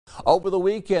Over the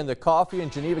weekend, the Coffee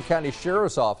and Geneva County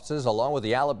Sheriff's Offices, along with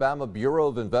the Alabama Bureau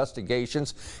of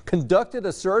Investigations, conducted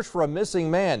a search for a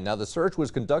missing man. Now, the search was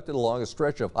conducted along a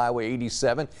stretch of Highway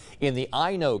 87 in the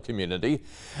Ino community.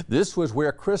 This was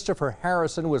where Christopher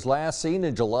Harrison was last seen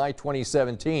in July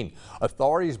 2017.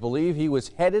 Authorities believe he was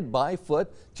headed by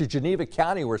foot to Geneva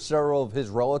County, where several of his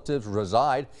relatives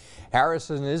reside.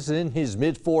 Harrison is in his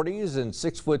mid-40s and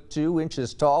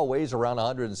 6'2" tall, weighs around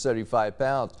 175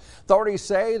 pounds. Authorities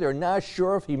say they're not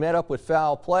sure if he met up with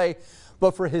foul play,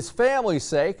 but for his family's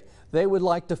sake, they would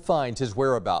like to find his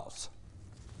whereabouts.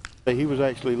 He was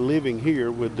actually living here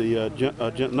with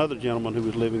another gentleman who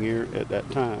was living here at that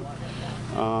time.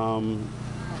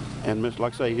 And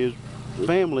like I say, his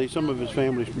family, some of his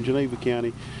family is from Geneva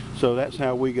County, so that's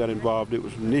how we got involved. It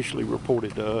was initially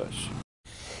reported to us.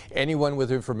 Anyone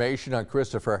with information on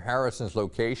Christopher Harrison's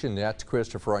location, that's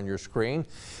Christopher on your screen,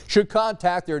 should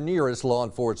contact their nearest law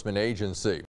enforcement agency.